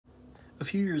A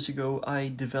few years ago,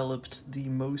 I developed the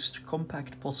most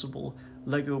compact possible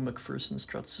Lego Macpherson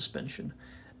Strut suspension,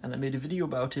 and I made a video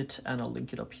about it, and I'll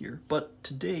link it up here. But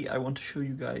today I want to show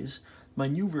you guys my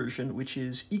new version, which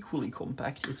is equally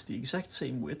compact. It's the exact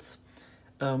same width,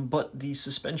 but the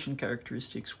suspension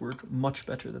characteristics work much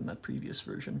better than that previous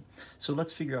version. So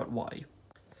let's figure out why.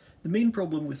 The main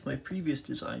problem with my previous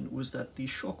design was that the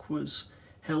shock was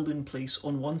held in place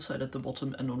on one side at the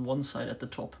bottom and on one side at the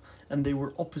top, and they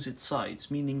were opposite sides,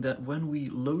 meaning that when we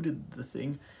loaded the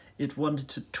thing, it wanted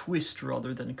to twist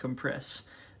rather than compress.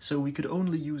 So we could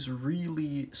only use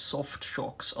really soft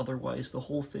shocks, otherwise the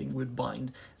whole thing would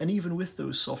bind. And even with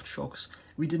those soft shocks,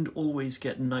 we didn't always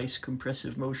get nice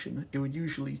compressive motion. It would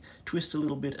usually twist a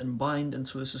little bit and bind, and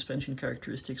so the suspension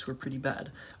characteristics were pretty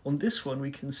bad. On this one, we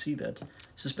can see that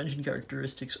suspension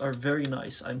characteristics are very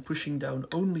nice. I'm pushing down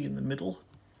only in the middle,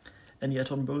 and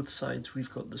yet on both sides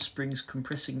we've got the springs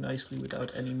compressing nicely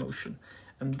without any motion.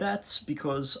 And that's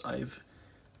because I've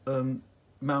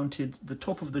mounted the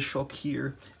top of the shock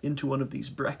here into one of these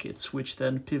brackets, which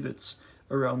then pivots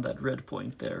around that red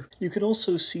point there. You can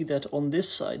also see that on this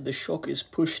side the shock is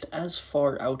pushed as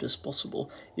far out as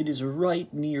possible. It is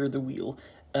right near the wheel,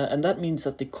 and that means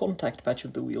that the contact patch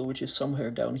of the wheel, which is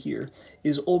somewhere down here,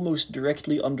 is almost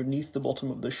directly underneath the bottom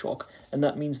of the shock, and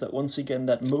that means that once again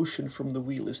that motion from the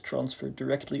wheel is transferred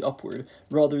directly upward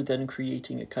rather than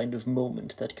creating a kind of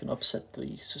moment that can upset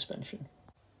the suspension.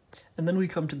 And then we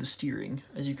come to the steering.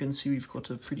 As you can see, we've got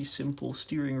a pretty simple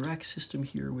steering rack system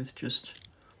here with just,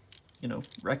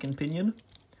 rack and pinion.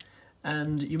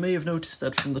 And you may have noticed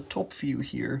that from the top view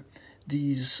here,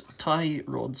 these tie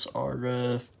rods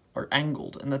are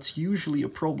angled, and that's usually a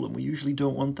problem. We usually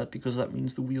don't want that because that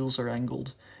means the wheels are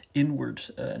angled inward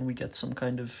and we get some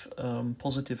kind of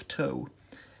positive toe.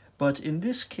 But in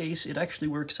this case, it actually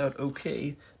works out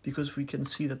okay because we can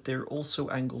see that they're also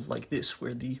angled like this,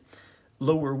 where the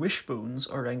lower wishbones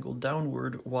are angled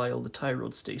downward while the tie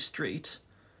rods stay straight.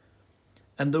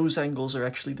 And those angles are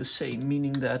actually the same,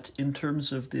 meaning that in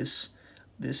terms of this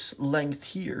length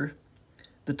here,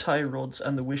 the tie rods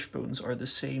and the wishbones are the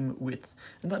same width.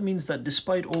 And that means that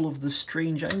despite all of the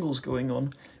strange angles going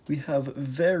on, we have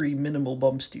very minimal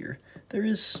bump steer. There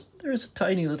is a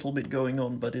tiny little bit going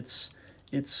on, but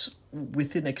it's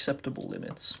within acceptable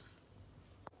limits.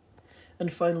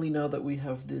 And finally, now that we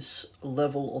have this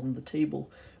level on the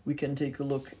table, we can take a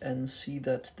look and see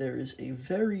that there is a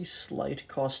very slight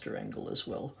caster angle as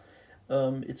well.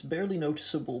 It's barely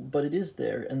noticeable, but it is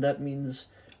there, and that means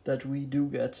that we do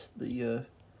get the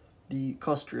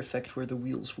caster effect where the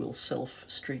wheels will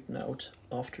self-straighten out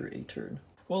after a turn.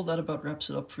 Well, that about wraps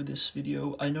it up for this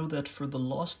video. I know that for the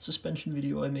last suspension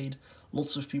video I made,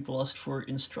 lots of people asked for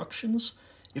instructions.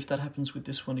 If that happens with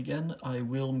this one again, I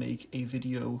will make a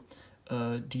video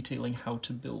detailing how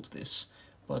to build this.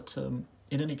 But in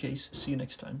any case, see you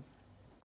next time.